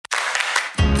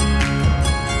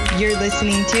You're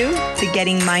listening to the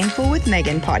Getting Mindful with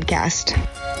Megan podcast.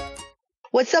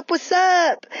 What's up? What's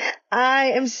up?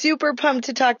 I am super pumped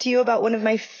to talk to you about one of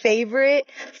my favorite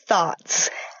thoughts.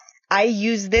 I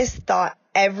use this thought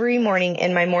every morning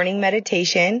in my morning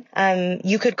meditation.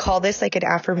 You could call this like an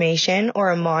affirmation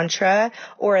or a mantra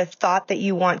or a thought that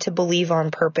you want to believe on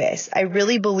purpose. I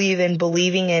really believe in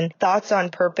believing in thoughts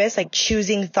on purpose, like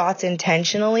choosing thoughts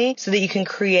intentionally so that you can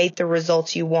create the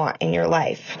results you want in your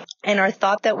life. And our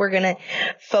thought that we're going to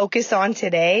focus on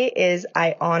today is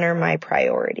I honor my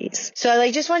priorities. So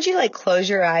I just want you to close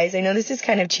your eyes. I know this is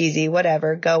kind of cheesy,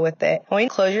 whatever, go with it. I want you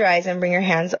to close your eyes and bring your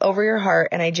hands over your heart.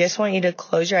 And I just want you to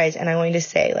close your eyes and I want you to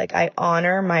say, I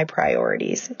honor my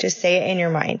priorities. Just say it in your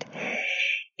mind.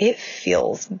 It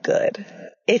feels good.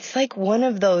 It's like one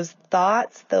of those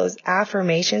thoughts, those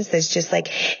affirmations that's just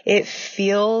it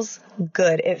feels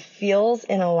good. It feels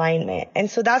in alignment. And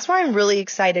so that's why I'm really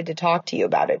excited to talk to you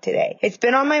about it today. It's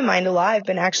been on my mind a lot. I've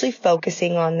been actually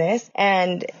focusing on this,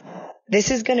 and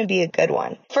this is going to be a good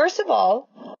one. First of all,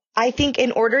 I think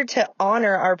in order to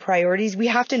honor our priorities, we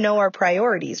have to know our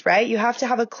priorities, right? You have to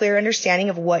have a clear understanding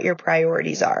of what your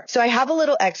priorities are. So I have a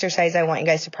little exercise I want you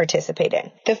guys to participate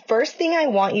in. The first thing I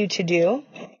want you to do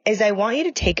is I want you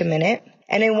to take a minute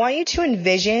and I want you to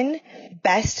envision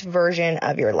best version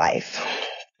of your life.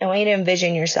 I want you to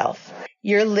envision yourself.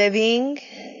 You're living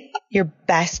your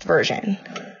best version.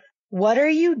 What are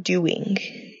you doing?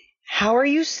 How are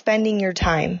you spending your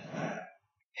time?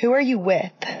 Who are you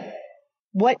with?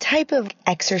 What type of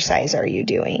exercise are you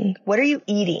doing? What are you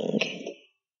eating?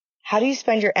 How do you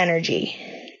spend your energy?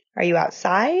 Are you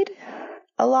outside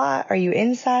a lot? Are you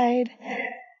inside?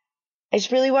 I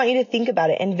just really want you to think about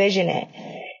it. Envision it.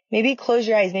 Maybe close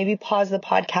your eyes. Maybe pause the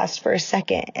podcast for a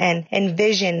second and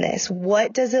envision this.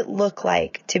 What does it look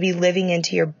like to be living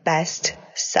into your best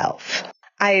self?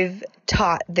 I've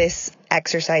taught this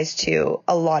exercise to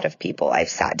a lot of people. I've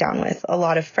sat down with a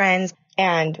lot of friends.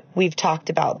 And we've talked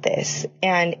about this.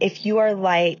 And if you are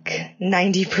like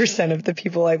 90% of the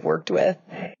people I've worked with,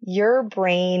 your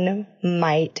brain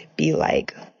might be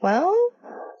like, well,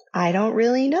 I don't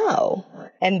really know.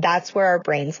 And that's where our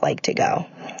brains like to go.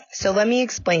 So let me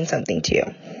explain something to you.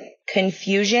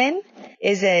 Confusion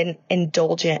is an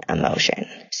indulgent emotion.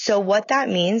 So what that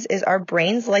means is our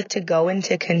brains like to go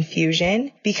into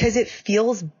confusion because it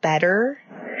feels better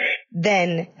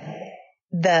than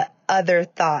the other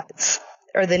thoughts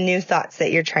or the new thoughts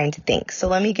that you're trying to think. So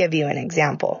let me give you an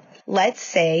example. Let's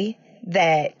say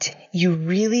that you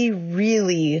really,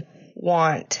 really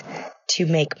want to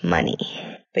make money,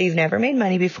 but you've never made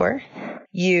money before.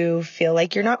 You feel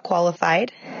like you're not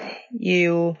qualified.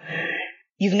 You've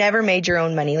never made your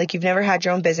own money. You've never had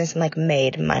your own business and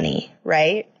made money,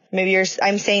 right? Maybe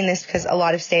I'm saying this because a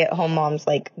lot of stay-at-home moms,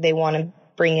 they want to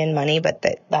bring in money, but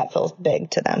that feels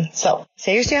big to them. So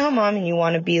say you're a stay-at-home mom and you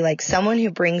want to be someone who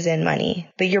brings in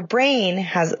money, but your brain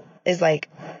is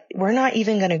we're not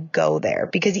even going to go there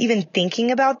because even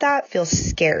thinking about that feels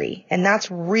scary. And that's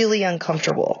really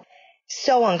uncomfortable.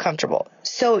 So uncomfortable.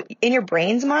 So in your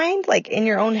brain's mind, in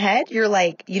your own head, you're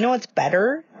you know what's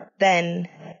better than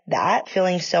that?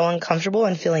 Feeling so uncomfortable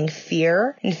and feeling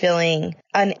fear and feeling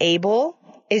unable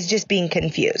is just being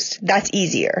confused. That's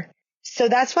easier. So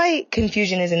that's why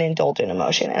confusion is an indulgent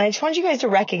emotion. And I just want you guys to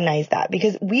recognize that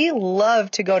because we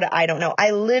love to go to I don't know.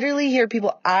 I literally hear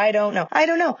people, I don't know.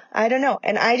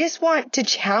 And I just want to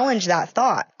challenge that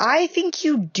thought. I think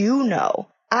you do know.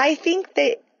 I think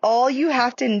that all you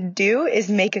have to do is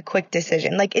make a quick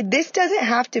decision. This doesn't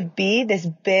have to be this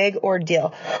big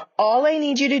ordeal. All I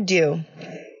need you to do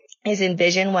is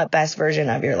envision what best version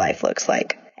of your life looks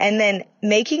like. And then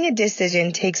making a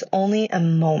decision takes only a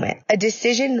moment. A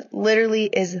decision literally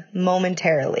is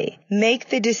momentarily. Make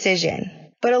the decision.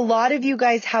 But a lot of you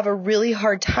guys have a really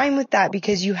hard time with that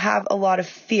because you have a lot of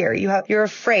fear. You're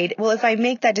afraid. Well, if I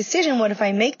make that decision, what if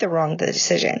I make the wrong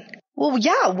decision? Well,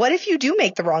 yeah, what if you do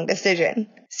make the wrong decision?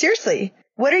 Seriously,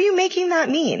 what are you making that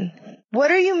mean? What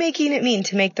are you making it mean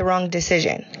to make the wrong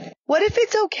decision? What if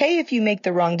it's okay if you make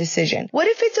the wrong decision? What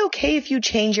if it's okay if you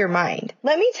change your mind?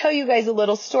 Let me tell you guys a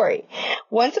little story.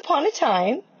 Once upon a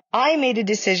time, I made a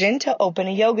decision to open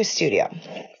a yoga studio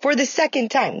for the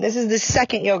second time. This is the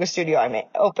second yoga studio I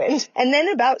opened. And then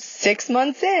about 6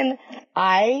 months in,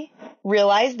 I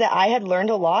realized that I had learned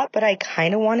a lot, but I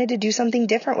kind of wanted to do something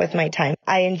different with my time.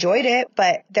 I enjoyed it,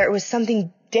 but there was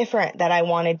something different that I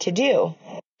wanted to do.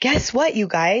 Guess what, you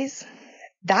guys?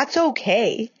 That's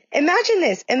okay. Imagine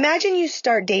this. Imagine you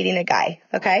start dating a guy,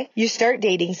 okay? You start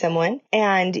dating someone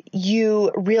and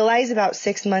you realize about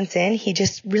 6 months in, he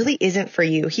just really isn't for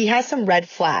you. He has some red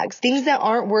flags, things that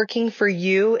aren't working for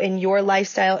you and your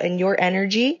lifestyle and your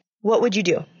energy. What would you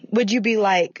do? would you be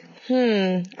like,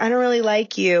 I don't really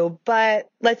like you, but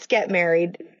let's get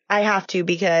married. I have to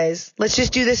because let's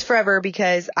just do this forever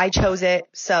because I chose it.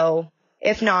 So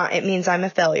if not, it means I'm a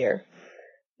failure.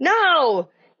 No.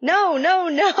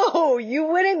 You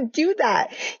wouldn't do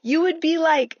that. You would be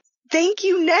like, thank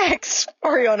you, next.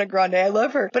 Ariana Grande, I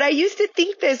love her. But I used to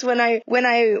think this when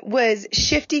I was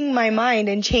shifting my mind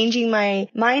and changing my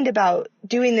mind about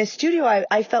doing this studio.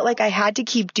 I felt like I had to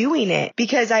keep doing it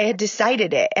because I had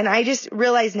decided it. And I just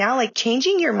realized now, like,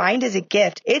 changing your mind is a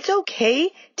gift. It's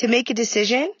okay to make a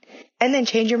decision and then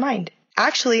change your mind.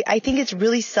 Actually, I think it's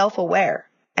really self-aware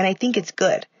and I think it's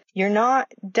good. You're not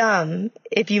dumb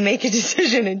if you make a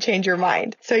decision and change your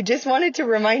mind. So I just wanted to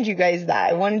remind you guys that.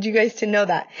 I wanted you guys to know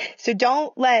that. So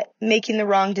don't let making the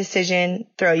wrong decision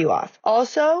throw you off.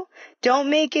 Also, don't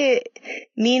make it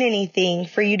mean anything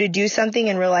for you to do something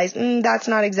and realize, that's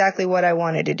not exactly what I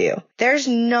wanted to do. There's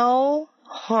no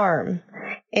harm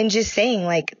in just saying,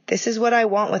 like, this is what I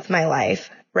want with my life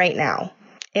right now.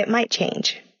 It might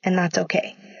change, and that's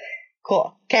okay.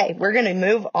 Cool. Okay, we're going to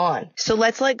move on. So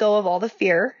let's let go of all the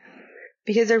fear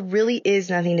because there really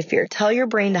is nothing to fear. Tell your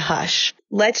brain to hush.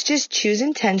 Let's just choose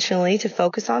intentionally to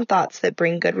focus on thoughts that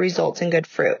bring good results and good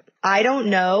fruit. I don't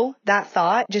know, that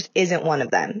thought just isn't one of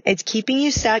them. It's keeping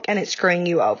you stuck and it's screwing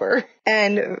you over.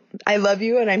 And I love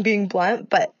you and I'm being blunt,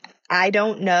 but I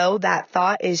don't know, that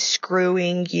thought is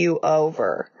screwing you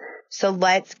over. So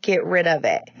let's get rid of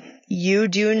it. You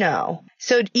do know.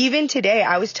 So even today,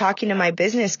 I was talking to my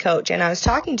business coach and I was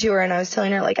talking to her and I was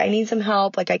telling her, like, I need some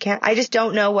help. Like, I just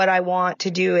don't know what I want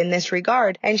to do in this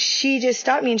regard. And she just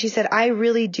stopped me and she said, I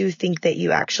really do think that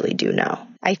you actually do know.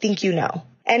 I think you know.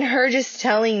 And her just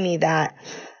telling me that,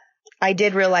 I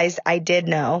did realize I did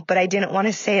know, but I didn't want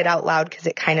to say it out loud because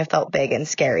it kind of felt big and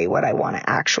scary what I want to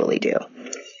actually do.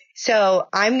 So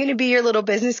I'm going to be your little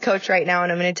business coach right now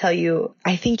and I'm going to tell you,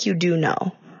 I think you do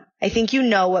know. I think you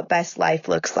know what best life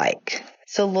looks like.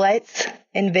 So let's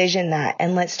envision that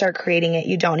and let's start creating it.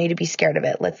 You don't need to be scared of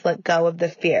it. Let's let go of the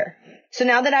fear. So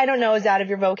now that I don't know is out of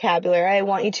your vocabulary, I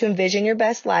want you to envision your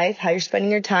best life, how you're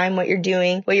spending your time, what you're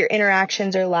doing, what your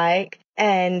interactions are like.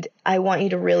 And I want you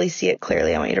to really see it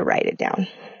clearly. I want you to write it down.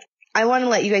 I want to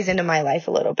let you guys into my life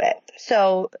a little bit.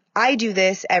 So I do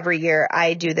this every year.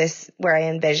 I do this where I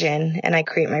envision and I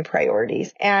create my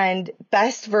priorities. And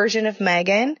best version of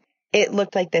Megan, it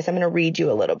looked like this. I'm going to read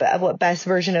you a little bit of what best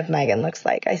version of Megan looks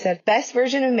like. I said, best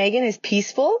version of Megan is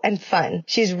peaceful and fun.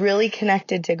 She's really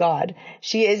connected to God.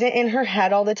 She isn't in her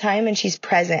head all the time and she's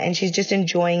present and she's just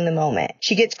enjoying the moment.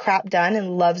 She gets crap done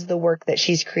and loves the work that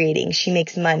she's creating. She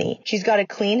makes money. She's got a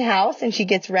clean house and she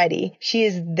gets ready. She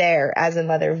is there as a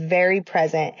mother, very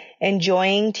present,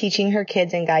 enjoying teaching her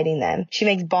kids and guiding them. She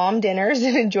makes bomb dinners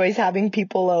and enjoys having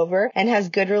people over and has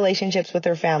good relationships with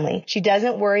her family. She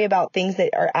doesn't worry about things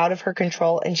that are out of her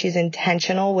control and she's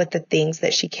intentional with the things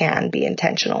that she can be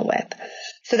intentional with.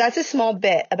 So that's a small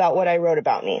bit about what I wrote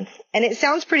about me. And it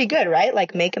sounds pretty good, right?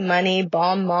 Like making money,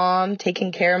 bomb mom,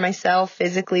 taking care of myself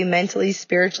physically, mentally,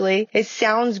 spiritually. It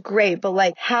sounds great, but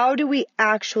like, how do we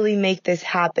actually make this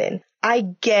happen? I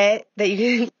get that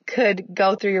you could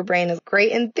go through your brain as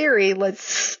great in theory.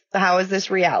 How is this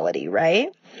reality, right?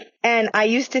 And I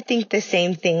used to think the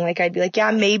same thing. Like I'd be like, yeah,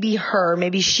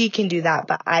 maybe she can do that,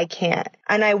 but I can't.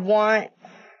 And I want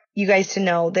you guys to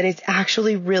know that it's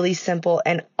actually really simple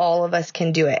and all of us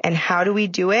can do it. And how do we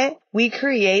do it? We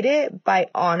create it by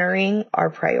honoring our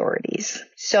priorities.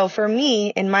 So for me,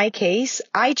 in my case,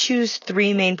 I choose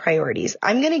 3 main priorities.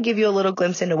 I'm going to give you a little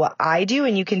glimpse into what I do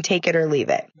and you can take it or leave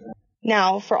it.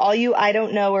 Now, for all you I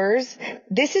don't knowers,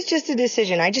 this is just a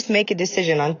decision. I just make a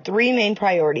decision on 3 main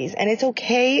priorities, and it's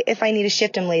okay if I need to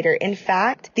shift them later. In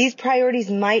fact, these priorities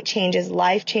might change as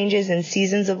life changes and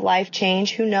seasons of life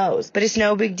change. Who knows? But it's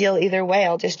no big deal either way.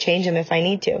 I'll just change them if I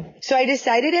need to. So I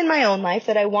decided in my own life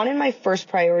that I wanted my first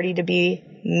priority to be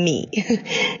me.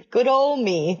 Good old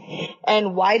me.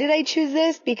 And why did I choose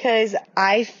this? Because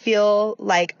I feel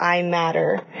like I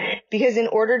matter. Because in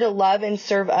order to love and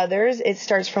serve others, it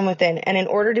starts from within. And in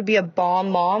order to be a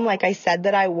bomb mom, like I said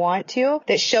that I want to,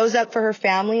 that shows up for her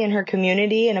family and her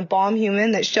community, and a bomb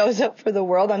human that shows up for the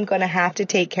world, I'm going to have to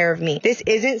take care of me. This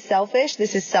isn't selfish.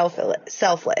 This is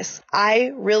selfless.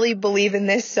 I really believe in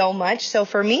this so much. So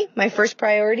for me, my first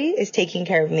priority is taking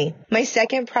care of me. My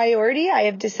second priority, I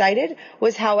have decided,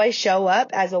 was how I show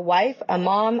up as a wife, a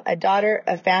mom, a daughter,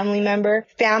 a family member.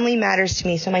 Family matters to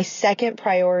me. So my second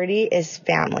priority is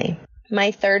family.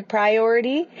 My third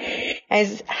priority,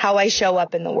 as how I show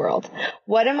up in the world.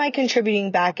 What am I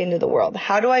contributing back into the world?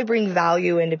 How do I bring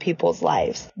value into people's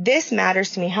lives? This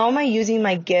matters to me. How am I using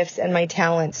my gifts and my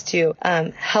talents to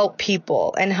help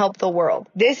people and help the world?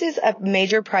 This is a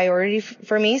major priority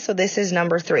for me. So this is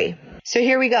number 3. So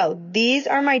here we go. These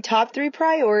are my top 3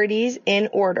 priorities in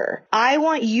order. I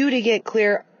want you to get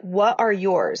clear. What are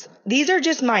yours? These are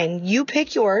just mine. You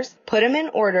pick yours, put them in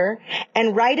order,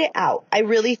 and write it out. I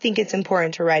really think it's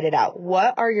important to write it out.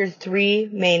 What are your 3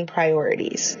 main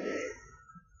priorities?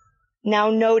 Now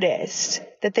notice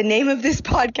that the name of this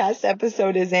podcast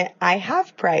episode isn't I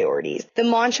have priorities. The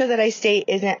mantra that I state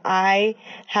isn't I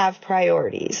have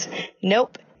priorities.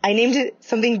 Nope. I named it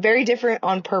something very different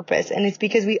on purpose, and it's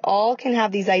because we all can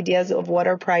have these ideas of what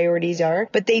our priorities are,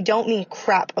 but they don't mean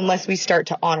crap unless we start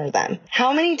to honor them.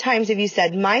 How many times have you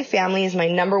said, my family is my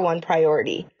number 1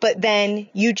 priority, but then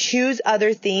you choose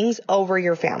other things over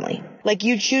your family? Like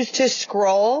you choose to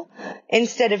scroll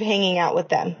instead of hanging out with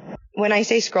them. When I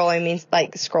say scroll, I mean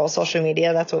like scroll social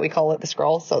media. That's what we call it, the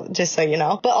scroll. So just so you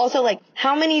know. But also like,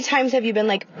 how many times have you been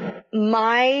like,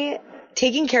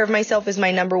 taking care of myself is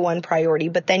my number 1 priority,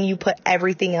 but then you put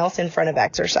everything else in front of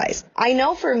exercise? I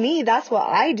know for me, that's what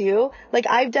I do. Like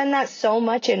I've done that so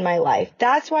much in my life.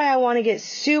 That's why I want to get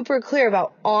super clear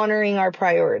about honoring our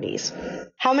priorities.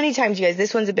 How many times, you guys,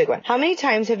 this one's a big one. How many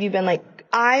times have you been like,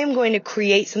 I am going to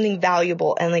create something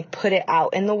valuable and like put it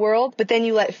out in the world, but then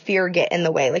you let fear get in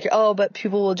the way. Like, oh, but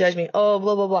people will judge me. Oh,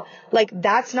 blah, blah, blah. Like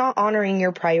that's not honoring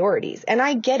your priorities. And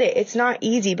I get it. It's not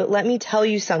easy, but let me tell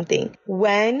you something.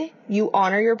 When you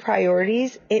honor your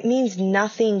priorities, it means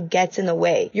nothing gets in the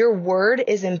way. Your word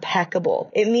is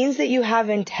impeccable. It means that you have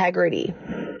integrity.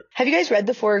 Have you guys read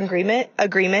The 4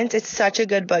 Agreements? It's such a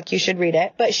good book. You should read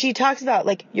it. But she talks about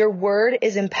like your word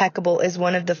is impeccable is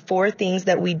one of the 4 things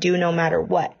that we do no matter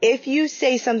what. If you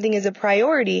say something is a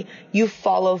priority, you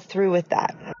follow through with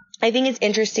that. I think it's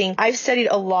interesting. I've studied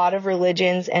a lot of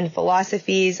religions and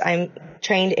philosophies. I'm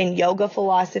trained in yoga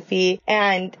philosophy,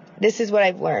 and this is what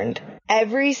I've learned.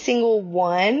 Every single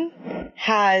one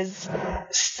has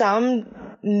some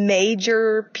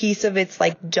major piece of its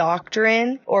like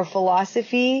doctrine or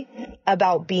philosophy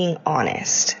about being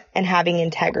honest and having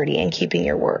integrity and keeping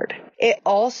your word. It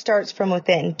all starts from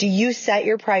within. Do you set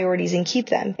your priorities and keep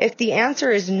them? If the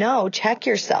answer is no, check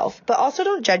yourself. But also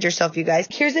don't judge yourself, you guys.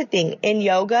 Here's the thing. In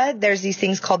yoga, there's these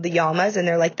things called the yamas, and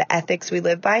they're like the ethics we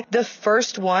live by. The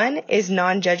first one is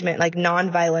non-judgment, like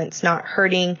non-violence, not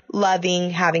hurting,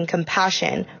 loving, having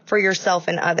compassion for yourself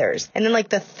and others. And then like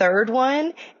the third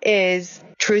one is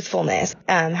truthfulness,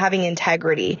 having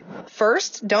integrity.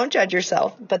 First, don't judge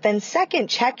yourself. But then second,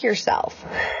 check yourself.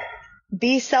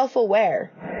 Be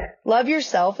self-aware. Love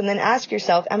yourself and then ask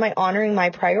yourself, am I honoring my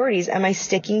priorities? Am I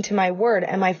sticking to my word?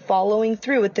 Am I following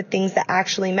through with the things that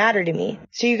actually matter to me?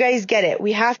 So you guys get it.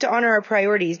 We have to honor our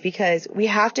priorities because we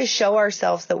have to show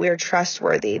ourselves that we are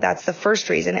trustworthy. That's the first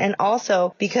reason. And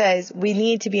also because we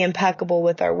need to be impeccable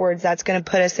with our words. That's going to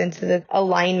put us into the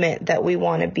alignment that we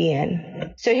want to be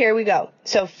in. So here we go.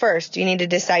 So first, you need to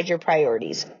decide your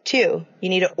priorities. 2, you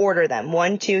need to order them.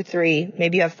 1, 2, 3,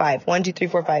 maybe you have 5. 1, 2, 3,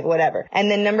 4, 5, whatever. And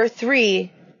then number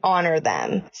 3, honor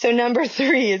them. So number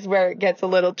 3 is where it gets a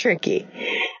little tricky.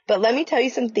 But let me tell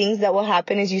you some things that will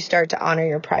happen as you start to honor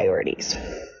your priorities.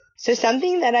 So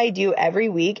something that I do every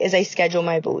week is I schedule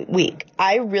my week.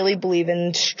 I really believe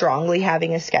in strongly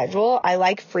having a schedule. I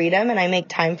like freedom and I make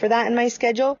time for that in my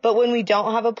schedule. But when we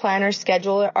don't have a plan or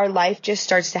schedule, our life just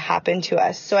starts to happen to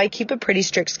us. So I keep a pretty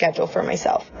strict schedule for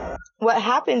myself. What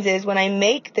happens is when I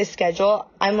make this schedule,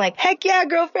 I'm like, heck yeah,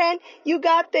 girlfriend, you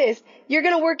got this. You're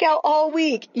going to work out all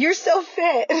week. You're so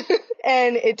fit.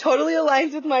 And it totally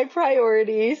aligns with my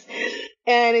priorities.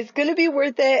 And it's going to be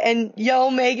worth it. And yo,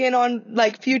 Megan, on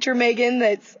like future Megan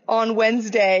that's on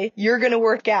Wednesday, you're going to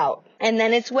work out. And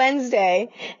then it's Wednesday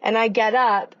and I get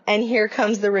up and here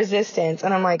comes the resistance.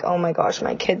 And I'm like, oh my gosh,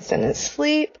 my kids didn't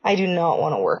sleep. I do not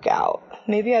want to work out.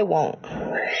 Maybe I won't.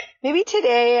 Maybe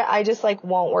today I just like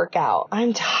won't work out.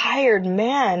 I'm tired,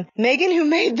 man. Megan, who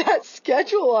made that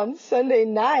schedule on Sunday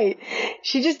night,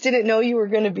 she just didn't know you were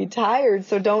going to be tired.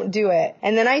 So don't do it.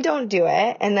 And then I don't do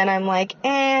it. And then I'm like,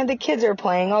 the kids are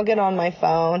playing. I'll get on my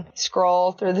phone,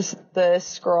 scroll through the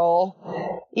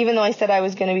scroll, even though I said I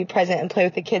was going to be present and play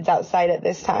with the kids outside at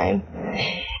this time.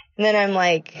 And then I'm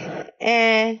like,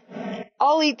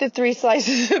 I'll eat the 3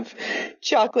 slices of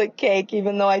chocolate cake,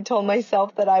 even though I told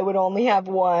myself that I would only have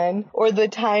 1. Or the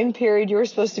time period you were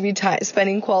supposed to be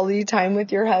spending quality time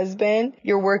with your husband.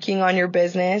 You're working on your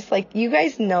business. Like, you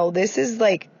guys know this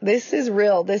is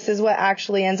real. This is what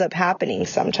actually ends up happening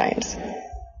sometimes.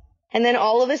 And then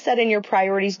all of a sudden your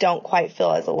priorities don't quite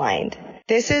feel as aligned.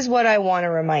 This is what I want to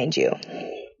remind you.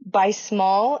 By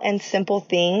small and simple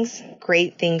things,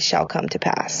 great things shall come to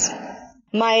pass.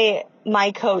 My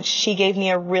coach, she gave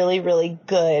me a really, really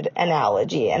good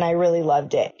analogy, and I really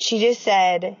loved it. She just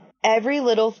said, every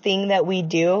little thing that we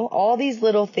do, all these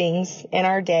little things in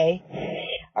our day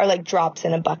are like drops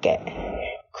in a bucket,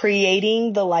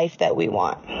 creating the life that we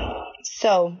want.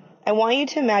 So I want you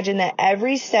to imagine that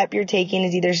every step you're taking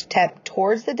is either a step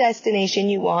towards the destination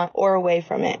you want or away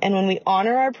from it. And when we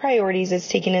honor our priorities, it's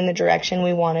taken in the direction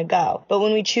we want to go. But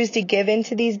when we choose to give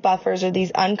into these buffers or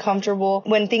these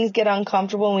when things get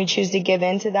uncomfortable and we choose to give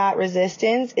into that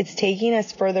resistance, it's taking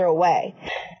us further away.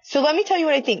 So let me tell you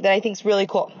what I think is really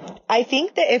cool. I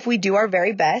think that if we do our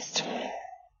very best,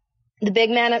 the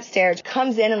big man upstairs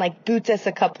comes in and like boots us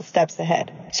a couple steps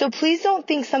ahead. So please don't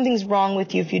think something's wrong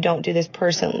with you if you don't do this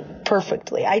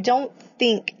perfectly. I don't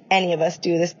think any of us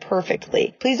do this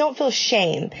perfectly. Please don't feel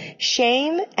shame.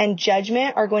 Shame and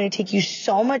judgment are going to take you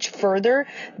so much further.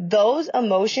 Those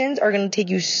emotions are going to take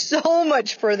you so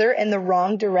much further in the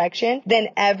wrong direction than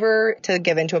ever to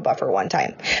give into a buffer one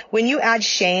time. When you add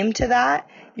shame to that,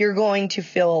 you're going to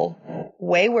feel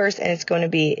way worse, and it's going to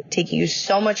be taking you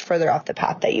so much further off the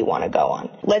path that you want to go on.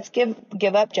 Let's give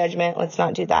up judgment. Let's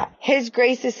not do that. His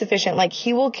grace is sufficient. Like,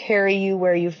 he will carry you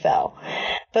where you fell.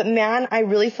 But man, I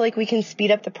really feel like we can speed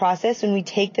up the process when we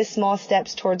take the small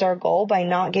steps towards our goal by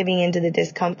not giving into the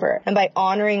discomfort and by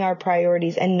honoring our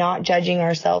priorities and not judging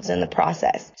ourselves in the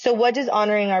process. So what does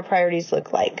honoring our priorities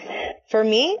look like? For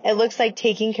me, it looks like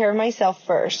taking care of myself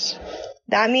first.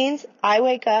 That means I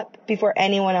wake up before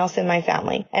anyone else in my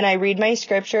family, and I read my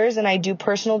scriptures, and I do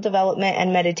personal development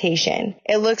and meditation.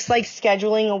 It looks like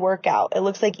scheduling a workout. It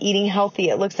looks like eating healthy.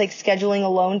 It looks like scheduling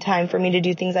alone time for me to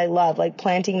do things I love, like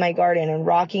planting my garden and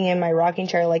rocking in my rocking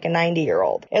chair like a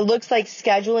 90-year-old. It looks like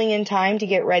scheduling in time to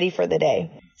get ready for the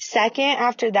day. Second,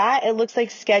 after that, it looks like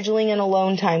scheduling an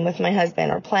alone time with my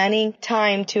husband or planning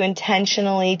time to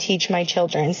intentionally teach my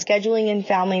children, scheduling in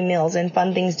family meals and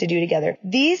fun things to do together.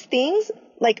 These things,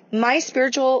 like my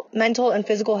spiritual, mental, and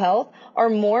physical health, are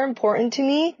more important to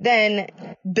me than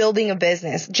building a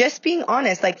business. Just being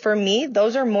honest, like for me,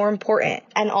 those are more important.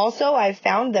 And also I've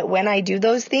found that when I do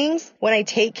those things, when I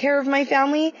take care of my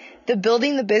family, the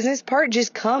building the business part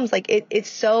just comes. Like it's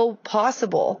so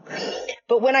possible.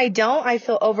 But when I don't, I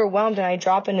feel overwhelmed and I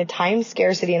drop into time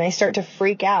scarcity and I start to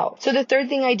freak out. So the third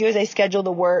thing I do is I schedule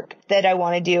the work that I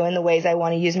want to do and the ways I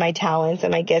want to use my talents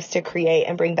and my gifts to create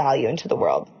and bring value into the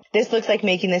world. This looks like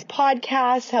making this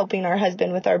podcast, helping our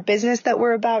husband with our business that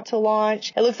we're about to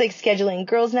launch. It looks like scheduling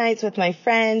girls' nights with my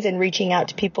friends and reaching out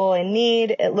to people in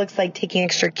need. It looks like taking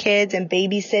extra kids and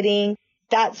babysitting.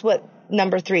 That's what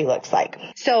number 3 looks like.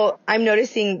 So I'm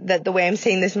noticing that the way I'm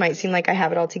saying this might seem like I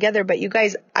have it all together, but you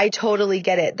guys, I totally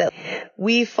get it that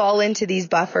we fall into these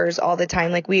buffers all the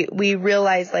time. Like we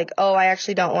realize like, oh, I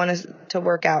actually don't want to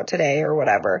work out today or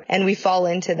whatever. And we fall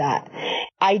into that.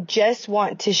 I just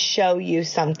want to show you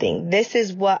something. This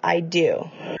is what I do.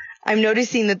 I'm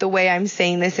noticing that the way I'm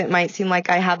saying this, it might seem like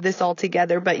I have this all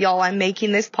together, but y'all, I'm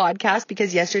making this podcast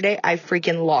because yesterday I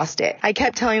freaking lost it. I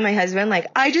kept telling my husband, like,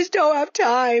 I just don't have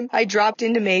time. I dropped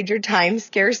into major time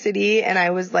scarcity and I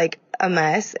was like a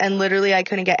mess, and literally I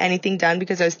couldn't get anything done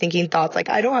because I was thinking thoughts like,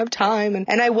 I don't have time,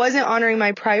 and I wasn't honoring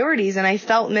my priorities, and I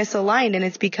felt misaligned, and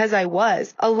it's because I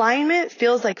was. Alignment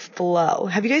feels like flow.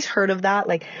 Have you guys heard of that?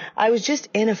 Like, I was just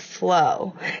in a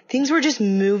flow. Things were just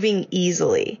moving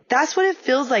easily. That's what it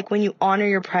feels like when you honor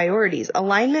your priorities.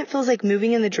 Alignment feels like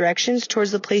moving in the directions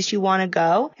towards the place you want to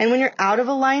go, and when you're out of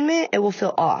alignment, it will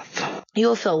feel off. You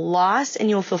will feel lost, and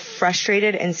you will feel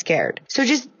frustrated and scared. So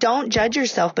just don't judge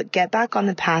yourself, but get back on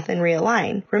the path and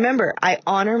realign. Remember, I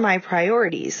honor my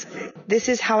priorities. This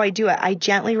is how I do it. I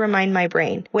gently remind my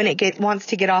brain when it wants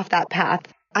to get off that path.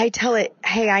 I tell it,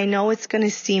 hey, I know it's going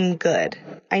to seem good.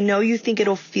 I know you think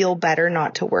it'll feel better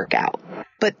not to work out.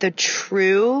 But the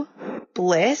true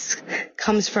bliss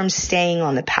comes from staying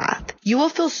on the path. You will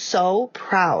feel so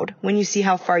proud when you see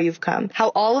how far you've come, how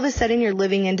all of a sudden you're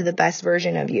living into the best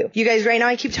version of you. You guys, right now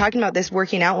I keep talking about this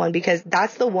working out one because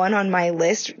that's the one on my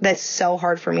list that's so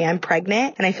hard for me. I'm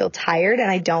pregnant and I feel tired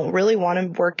and I don't really want to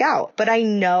work out, but I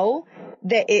know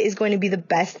that it is going to be the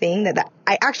best thing that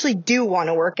I actually do want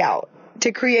to work out.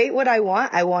 To create what I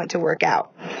want to work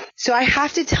out. So I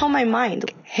have to tell my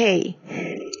mind, hey,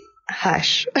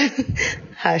 hush,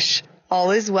 hush, all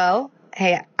is well.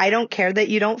 Hey, I don't care that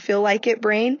you don't feel like it,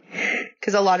 brain,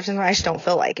 because a lot of times I just don't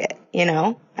feel like it, you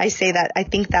know? I say that, I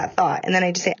think that thought, and then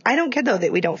I just say, I don't care though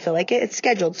that we don't feel like it. It's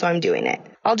scheduled, so I'm doing it.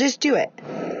 I'll just do it.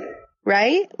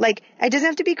 Right? Like, it doesn't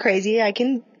have to be crazy. I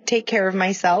can take care of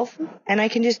myself and I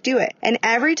can just do it. And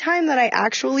every time that I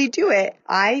actually do it,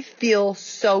 I feel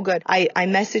so good. I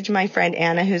message my friend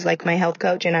Anna, who's like my health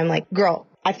coach, and I'm like, girl,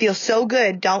 I feel so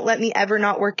good. Don't let me ever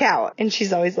not work out. And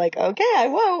she's always like, okay, I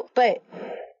won't. But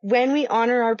when we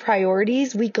honor our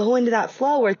priorities, we go into that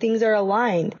flow where things are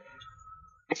aligned.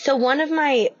 So one of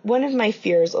my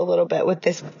fears a little bit with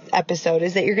this episode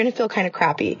is that you're going to feel kind of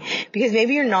crappy because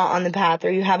maybe you're not on the path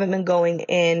or you haven't been going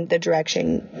in the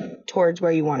direction towards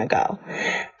where you want to go.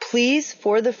 Please,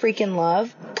 for the freaking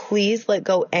love, please let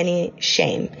go any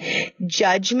shame,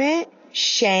 judgment,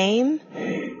 shame,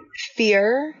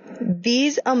 fear.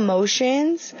 These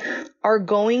emotions are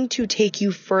going to take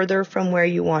you further from where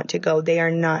you want to go. They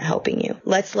are not helping you.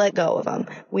 Let's let go of them.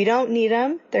 We don't need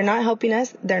them. They're not helping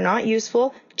us. They're not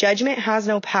useful. Judgment has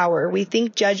no power. We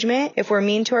think judgment, if we're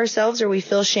mean to ourselves or we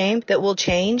feel shame, that will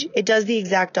change. It does the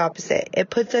exact opposite. It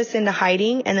puts us into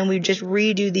hiding, and then we just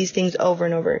redo these things over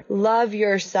and over. Love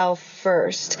yourself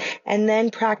first and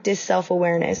then practice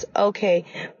self-awareness. Okay,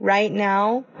 right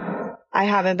now, I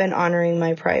haven't been honoring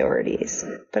my priorities,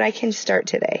 but I can start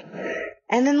today.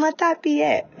 And then let that be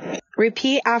it.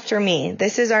 Repeat after me.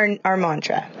 This is our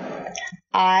mantra.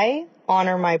 I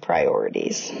honor my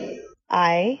priorities.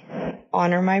 I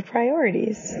honor my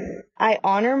priorities. I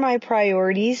honor my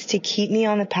priorities to keep me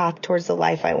on the path towards the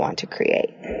life I want to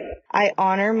create. I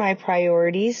honor my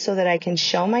priorities so that I can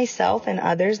show myself and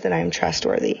others that I'm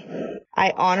trustworthy.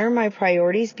 I honor my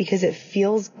priorities because it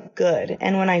feels good.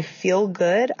 And when I feel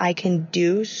good, I can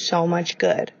do so much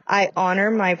good. I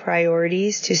honor my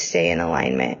priorities to stay in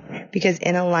alignment because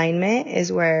in alignment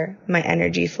is where my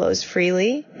energy flows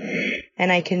freely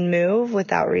and I can move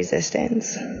without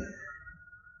resistance.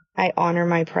 I honor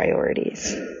my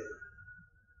priorities.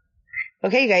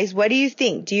 Okay, guys, what do you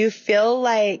think? Do you feel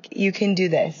like you can do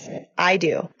this? I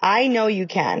do. I know you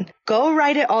can. Go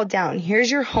write it all down. Here's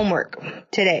your homework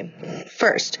today.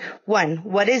 First, 1,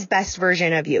 what is best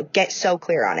version of you? Get so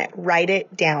clear on it. Write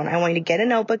it down. I want you to get a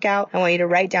notebook out. I want you to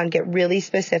write down, get really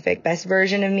specific. Best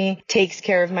version of me takes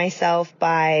care of myself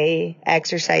by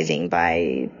exercising,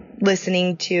 by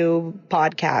listening to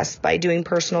podcasts, by doing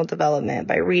personal development,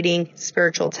 by reading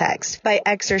spiritual text, by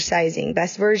exercising.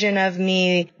 Best version of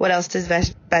me. What else does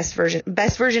best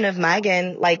version of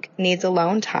Megan needs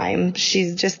alone time?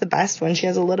 She's just the best when she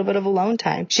has a little bit of alone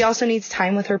time. She also needs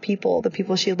time with her people, the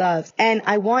people she loves. And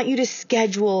I want you to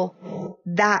schedule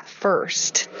that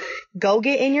first. Go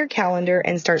get in your calendar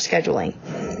and start scheduling.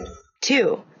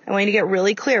 2, I want you to get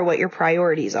really clear what your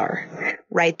priorities are.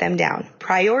 Write them down.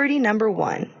 Priority number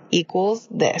 1 equals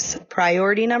this.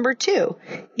 Priority number 2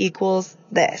 equals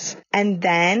this. And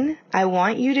then I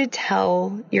want you to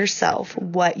tell yourself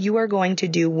what you are going to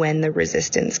do when the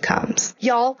resistance comes.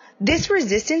 Y'all, this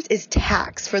resistance is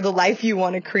tax for the life you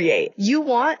want to create. You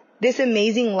want this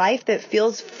amazing life that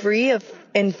feels free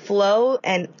and flow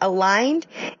and aligned.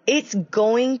 It's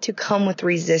going to come with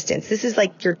resistance. This is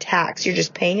like your tax. You're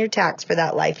just paying your tax for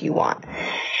that life you want.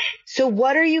 So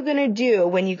what are you going to do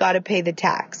when you got to pay the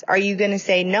tax? Are you going to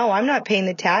say, no, I'm not paying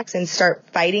the tax and start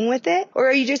fighting with it? Or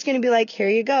are you just going to be like, here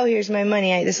you go. Here's my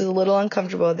money. This is a little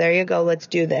uncomfortable. There you go. Let's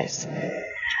do this.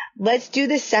 Let's do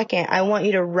the second. I want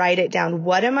you to write it down.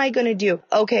 What am I going to do?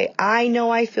 Okay, I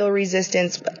know I feel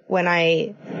resistance when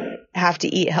I have to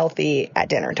eat healthy at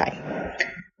dinner time.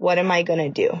 What am I going to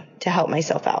do to help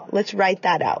myself out? Let's write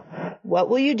that out. What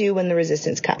will you do when the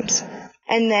resistance comes?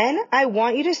 And then I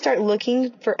want you to start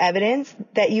looking for evidence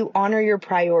that you honor your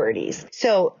priorities.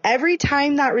 So every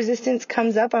time that resistance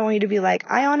comes up, I want you to be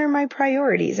like, I honor my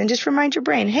priorities. And just remind your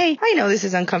brain, hey, I know this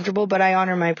is uncomfortable, but I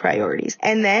honor my priorities.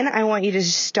 And then I want you to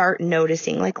start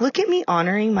noticing, look at me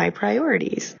honoring my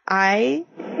priorities. I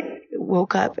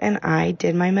woke up and I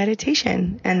did my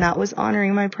meditation, and that was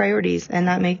honoring my priorities. And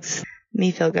that makes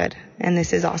me feel good. And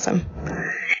this is awesome.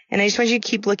 And I just want you to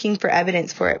keep looking for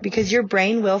evidence for it, because your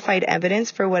brain will find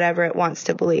evidence for whatever it wants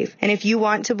to believe. And if you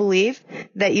want to believe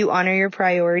that you honor your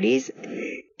priorities,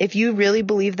 if you really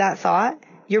believe that thought,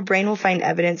 your brain will find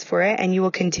evidence for it, and you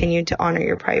will continue to honor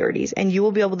your priorities, and you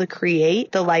will be able to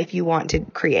create the life you want to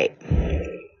create.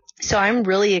 So I'm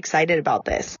really excited about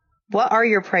this. What are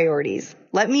your priorities?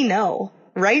 Let me know.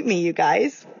 Write me, you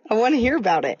guys. I want to hear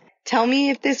about it. Tell me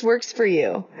if this works for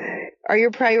you. Are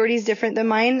your priorities different than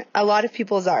mine? A lot of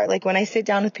people's are. When I sit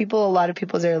down with people, a lot of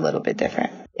people's are a little bit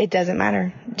different. It doesn't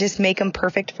matter. Just make them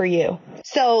perfect for you.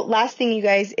 So last thing, you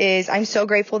guys, is I'm so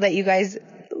grateful that you guys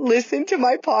listen to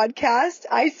my podcast.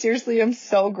 I seriously am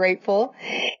so grateful.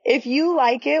 If you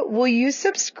like it, will you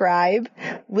subscribe?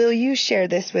 Will you share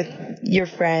this with your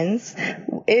friends?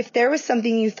 If there was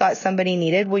something you thought somebody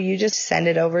needed, will you just send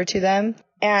it over to them?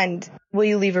 And will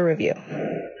you leave a review?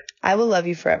 I will love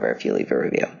you forever if you leave a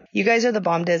review. You guys are the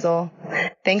bomb dizzle.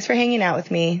 Thanks for hanging out with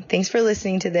me. Thanks for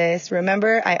listening to this.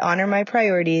 Remember, I honor my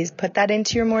priorities. Put that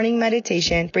into your morning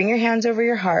meditation. Bring your hands over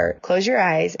your heart. Close your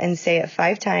eyes and say it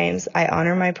 5 times. I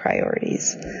honor my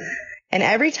priorities. And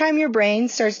every time your brain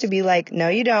starts to be like, no,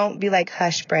 you don't, be like,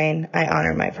 hush, brain. I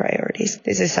honor my priorities.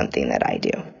 This is something that I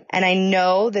do. And I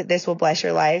know that this will bless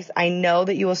your lives. I know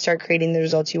that you will start creating the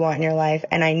results you want in your life.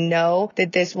 And I know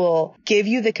that this will give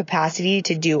you the capacity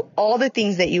to do all the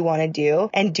things that you want to do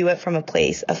and do it from a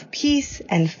place of peace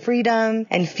and freedom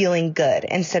and feeling good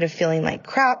instead of feeling like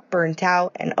crap, burnt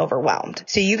out, and overwhelmed.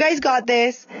 So you guys got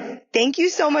this. Thank you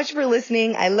so much for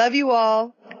listening. I love you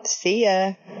all. See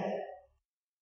ya.